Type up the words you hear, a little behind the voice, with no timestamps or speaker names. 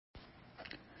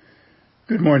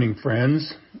Good morning,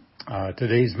 friends.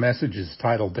 Today's message is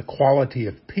titled The Quality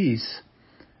of Peace,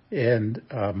 and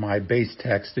my base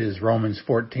text is Romans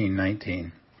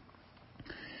 14:19.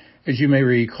 As you may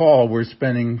recall, we're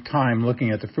spending time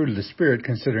looking at the fruit of the Spirit,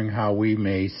 considering how we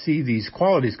may see these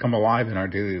qualities come alive in our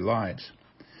daily lives.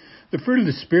 The fruit of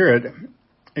the Spirit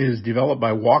is developed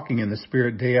by walking in the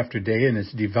Spirit day after day, and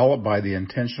is developed by the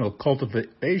intentional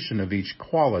cultivation of each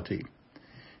quality.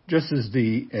 Just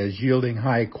as yielding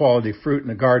high-quality fruit in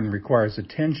a garden requires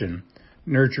attention,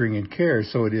 nurturing, and care,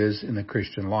 so it is in the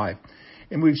Christian life.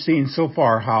 And we've seen so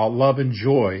far how love and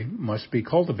joy must be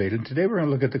cultivated. Today we're going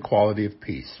to look at the quality of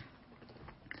peace.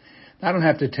 I don't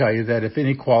have to tell you that if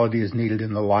any quality is needed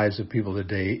in the lives of people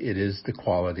today, it is the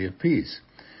quality of peace.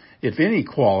 If any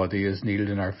quality is needed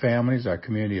in our families, our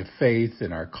community of faith,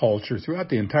 in our culture, throughout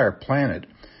the entire planet,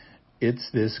 it's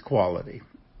this quality.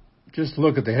 Just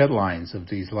look at the headlines of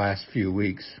these last few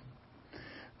weeks.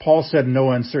 Paul said in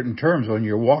no uncertain terms, when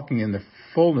you're walking in the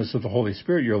fullness of the Holy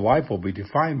Spirit, your life will be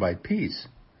defined by peace.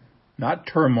 Not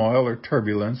turmoil or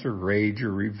turbulence or rage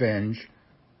or revenge,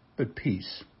 but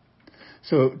peace.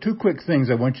 So 2 quick things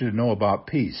I want you to know about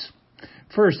peace.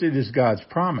 First, it is God's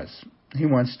promise. He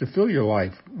wants to fill your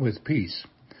life with peace.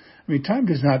 Time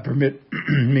does not permit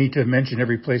me to mention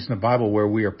every place in the Bible where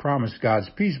we are promised God's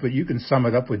peace, but you can sum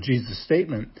it up with Jesus'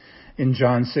 statement in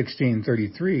John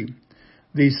 16:33.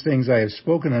 These things I have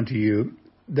spoken unto you,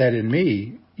 that in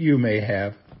me you may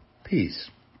have peace.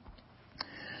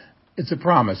 It's a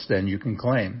promise, then, you can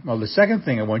claim. Well, the second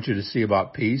thing I want you to see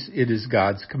about peace, it is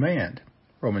God's command.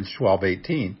 Romans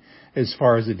 12:18. As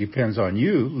far as it depends on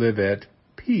you, live at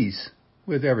peace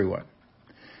with everyone.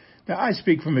 Now, I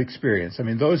speak from experience.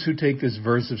 Those who take this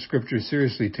verse of Scripture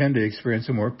seriously tend to experience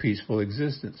a more peaceful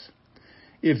existence.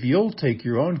 If you'll take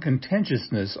your own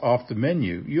contentiousness off the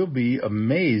menu, you'll be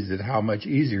amazed at how much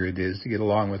easier it is to get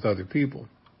along with other people.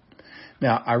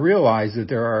 Now, I realize that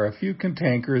there are a few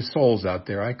cantankerous souls out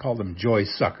there, I call them joy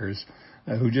suckers,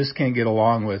 who just can't get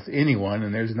along with anyone,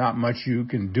 and there's not much you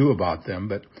can do about them,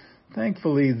 but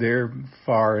thankfully they're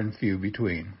far and few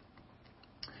between.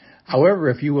 However,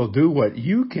 if you will do what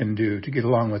you can do to get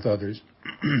along with others,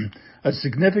 a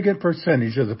significant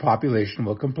percentage of the population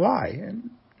will comply.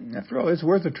 And after all, it's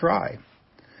worth a try.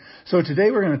 So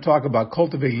today we're going to talk about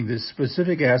cultivating this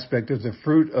specific aspect of the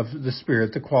fruit of the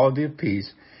Spirit, the quality of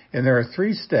peace. And there are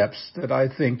 3 steps that I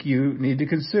think you need to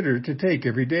consider to take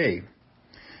every day.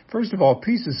 First of all,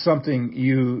 peace is something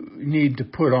you need to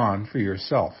put on for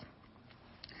yourself.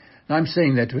 I'm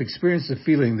saying that to experience the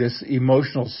feeling, this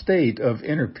emotional state of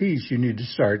inner peace, you need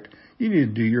to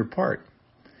do your part.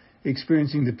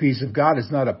 Experiencing the peace of God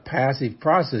is not a passive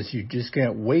process. You just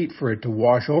can't wait for it to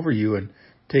wash over you and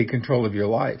take control of your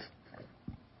life.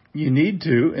 You need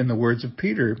to, in the words of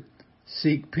Peter,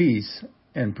 seek peace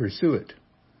and pursue it.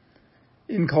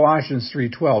 In Colossians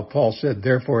 3:12, Paul said,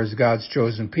 "Therefore, as God's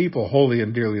chosen people, holy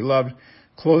and dearly loved,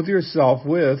 clothe yourself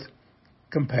with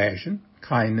compassion,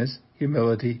 kindness,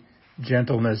 humility,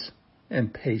 gentleness,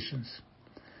 and patience."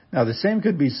 Now, the same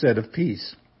could be said of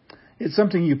peace. It's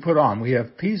something you put on. We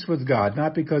have peace with God,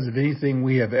 not because of anything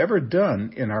we have ever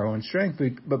done in our own strength,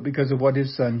 but because of what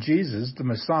His Son, Jesus, the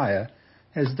Messiah,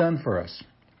 has done for us.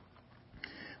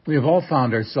 We have all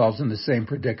found ourselves in the same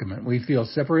predicament. We feel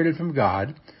separated from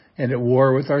God and at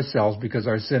war with ourselves because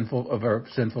of our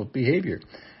sinful behavior.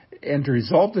 And to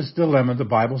resolve this dilemma, the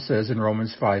Bible says in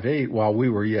Romans 5:8, while we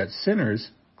were yet sinners,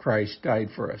 Christ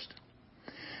died for us.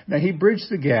 Now, He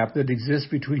bridged the gap that exists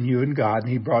between you and God, and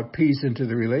He brought peace into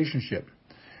the relationship.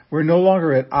 We're no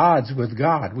longer at odds with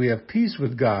God. We have peace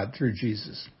with God through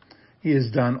Jesus. He has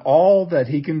done all that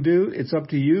He can do. It's up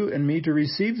to you and me to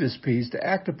receive this peace, to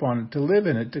act upon it, to live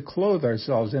in it, to clothe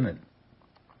ourselves in it.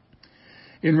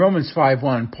 In Romans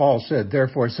 5:1, Paul said,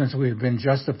 "Therefore, since we have been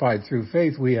justified through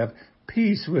faith, we have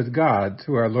peace with God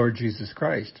through our Lord Jesus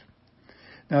Christ."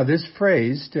 Now, this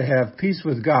phrase, to have peace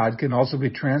with God, can also be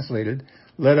translated,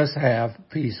 let us have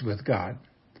peace with God.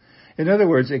 In other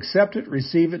words, accept it,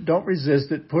 receive it, don't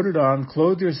resist it, put it on,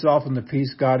 clothe yourself in the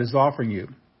peace God is offering you.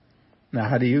 Now,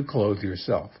 how do you clothe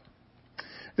yourself?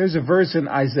 There's a verse in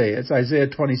Isaiah. It's Isaiah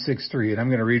 26:3, and I'm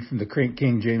going to read from the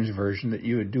King James Version that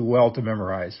you would do well to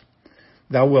memorize.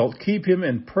 "Thou wilt keep him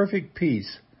in perfect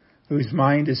peace, whose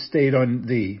mind is stayed on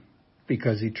thee,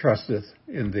 because he trusteth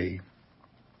in thee."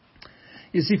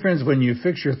 You see, friends, when you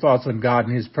fix your thoughts on God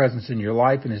and His presence in your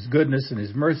life and His goodness and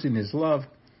His mercy and His love,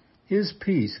 His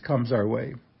peace comes our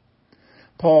way.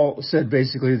 Paul said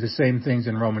basically the same things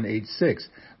in Romans 8:6.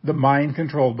 The mind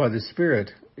controlled by the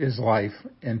Spirit is life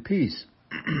and peace.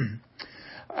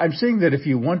 I'm saying that if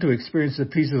you want to experience the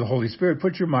peace of the Holy Spirit,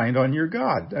 put your mind on your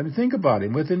God. I mean, think about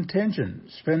Him with intention.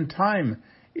 Spend time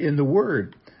in the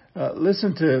Word.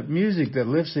 Listen to music that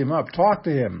lifts Him up. Talk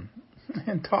to Him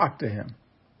and talk to Him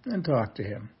and talk to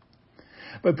Him.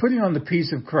 By putting on the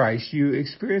peace of Christ, you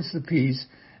experience the peace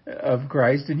of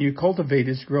Christ and you cultivate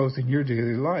its growth in your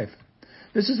daily life.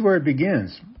 This is where it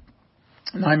begins.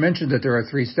 And I mentioned that there are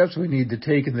 3 steps we need to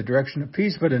take in the direction of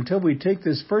peace, but until we take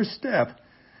this first step,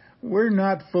 we're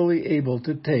not fully able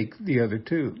to take the other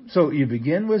 2. So you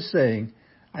begin with saying,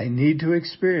 I need to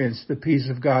experience the peace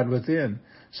of God within,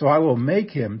 so I will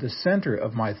make Him the center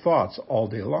of my thoughts all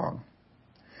day long.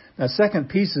 Now, second,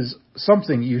 peace is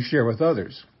something you share with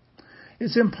others.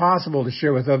 It's impossible to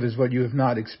share with others what you have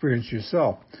not experienced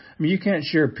yourself. I mean, you can't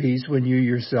share peace when you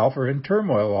yourself are in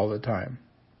turmoil all the time.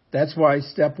 That's why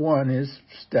step 1 is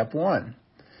step 1.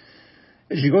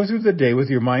 As you go through the day with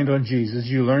your mind on Jesus,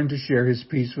 you learn to share His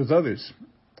peace with others.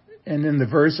 And in the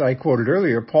verse I quoted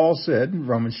earlier, Paul said in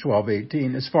Romans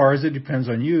 12:18, as far as it depends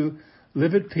on you,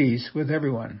 live at peace with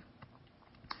everyone.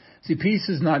 See, peace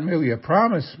is not merely a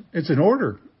promise, it's an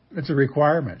order, it's a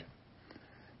requirement.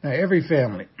 Now, every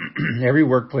family, every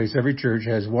workplace, every church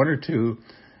has 1 or 2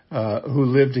 who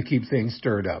live to keep things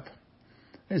stirred up.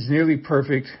 As nearly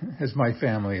perfect as my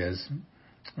family is,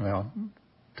 well,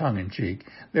 tongue-in-cheek,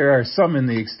 there are some in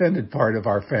the extended part of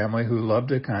our family who love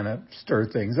to kind of stir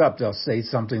things up. They'll say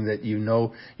something that you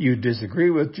know you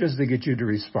disagree with just to get you to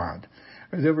respond.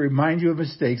 Or they'll remind you of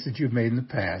mistakes that you've made in the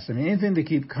past. I mean, anything to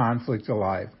keep conflict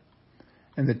alive.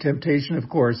 And the temptation, of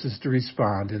course, is to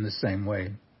respond in the same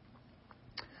way.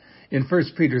 In 1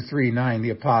 Peter 3:9, the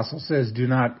apostle says, do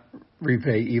not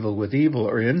repay evil with evil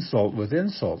or insult with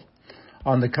insult.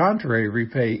 On the contrary,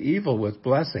 repay evil with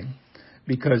blessing,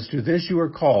 because to this you are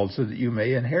called so that you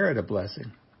may inherit a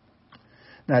blessing.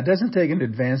 Now, it doesn't take an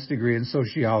advanced degree in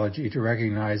sociology to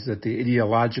recognize that the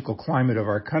ideological climate of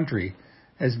our country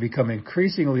has become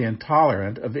increasingly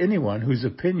intolerant of anyone whose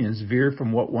opinions veer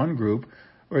from what one group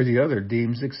or the other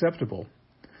deems acceptable.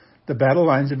 The battle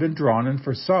lines have been drawn, and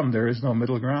for some there is no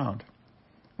middle ground.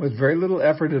 With very little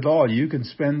effort at all, you can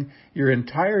spend your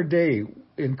entire day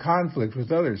in conflict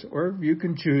with others, or you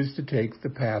can choose to take the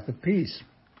path of peace.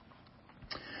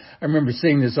 I remember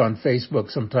seeing this on Facebook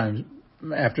sometimes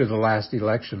after the last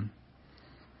election.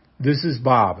 This is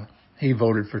Bob. He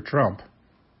voted for Trump.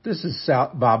 This is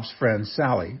Bob's friend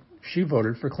Sally. She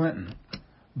voted for Clinton.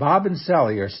 Bob and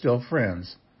Sally are still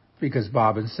friends because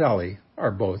Bob and Sally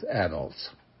are both adults.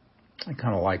 I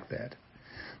kind of like that.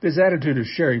 This attitude of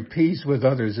sharing peace with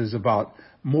others is about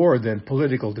more than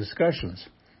political discussions.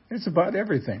 It's about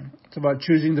everything. It's about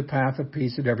choosing the path of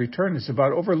peace at every turn. It's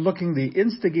about overlooking the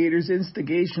instigator's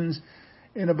instigations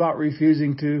and about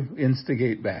refusing to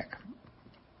instigate back.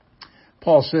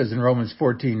 Paul says in Romans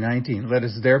 14:19, let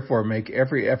us therefore make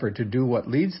every effort to do what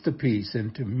leads to peace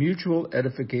and to mutual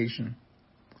edification.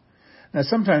 Now,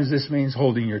 sometimes this means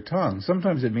holding your tongue.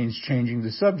 Sometimes it means changing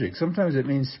the subject. Sometimes it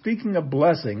means speaking a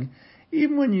blessing,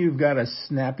 even when you've got a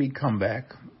snappy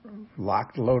comeback,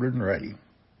 locked, loaded, and ready.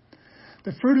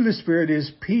 The fruit of the Spirit is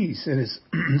peace, and it's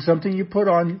something you put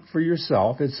on for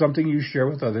yourself. It's something you share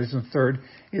with others. And third,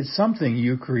 it's something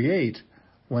you create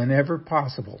whenever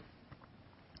possible.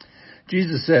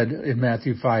 Jesus said in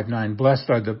Matthew 5:9, blessed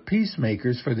are the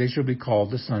peacemakers, for they shall be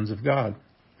called the sons of God.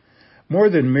 More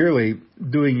than merely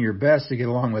doing your best to get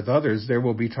along with others, there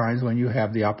will be times when you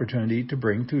have the opportunity to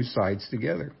bring 2 sides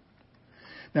together.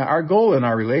 Now, our goal in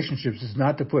our relationships is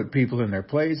not to put people in their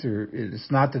place, or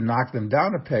it's not to knock them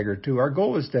down a peg or 2. Our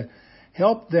goal is to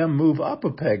help them move up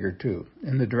a peg or 2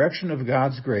 in the direction of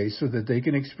God's grace so that they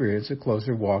can experience a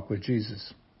closer walk with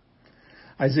Jesus.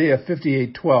 Isaiah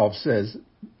 58:12 says,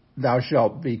 thou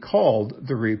shalt be called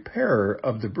the repairer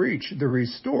of the breach, the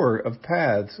restorer of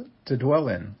paths to dwell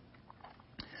in.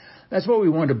 That's what we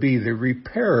want to be, the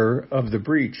repairer of the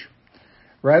breach.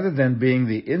 Rather than being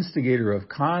the instigator of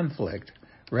conflict,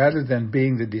 rather than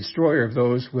being the destroyer of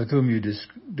those with whom you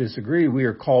disagree, we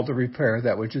are called to repair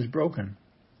that which is broken.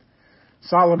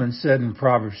 Solomon said in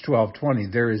Proverbs 12:20,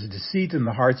 there is deceit in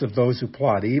the hearts of those who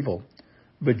plot evil,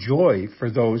 but joy for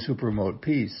those who promote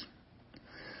peace.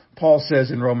 Paul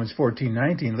says in Romans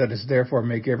 14:19, let us therefore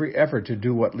make every effort to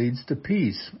do what leads to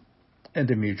peace and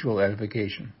to mutual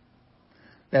edification.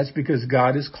 That's because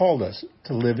God has called us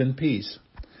to live in peace.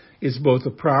 It's both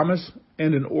a promise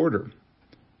and an order.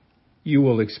 You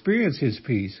will experience His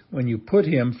peace when you put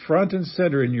Him front and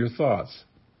center in your thoughts,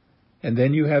 and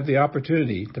then you have the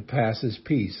opportunity to pass His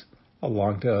peace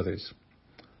along to others.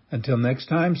 Until next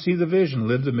time, see the vision,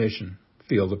 live the mission,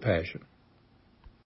 feel the passion.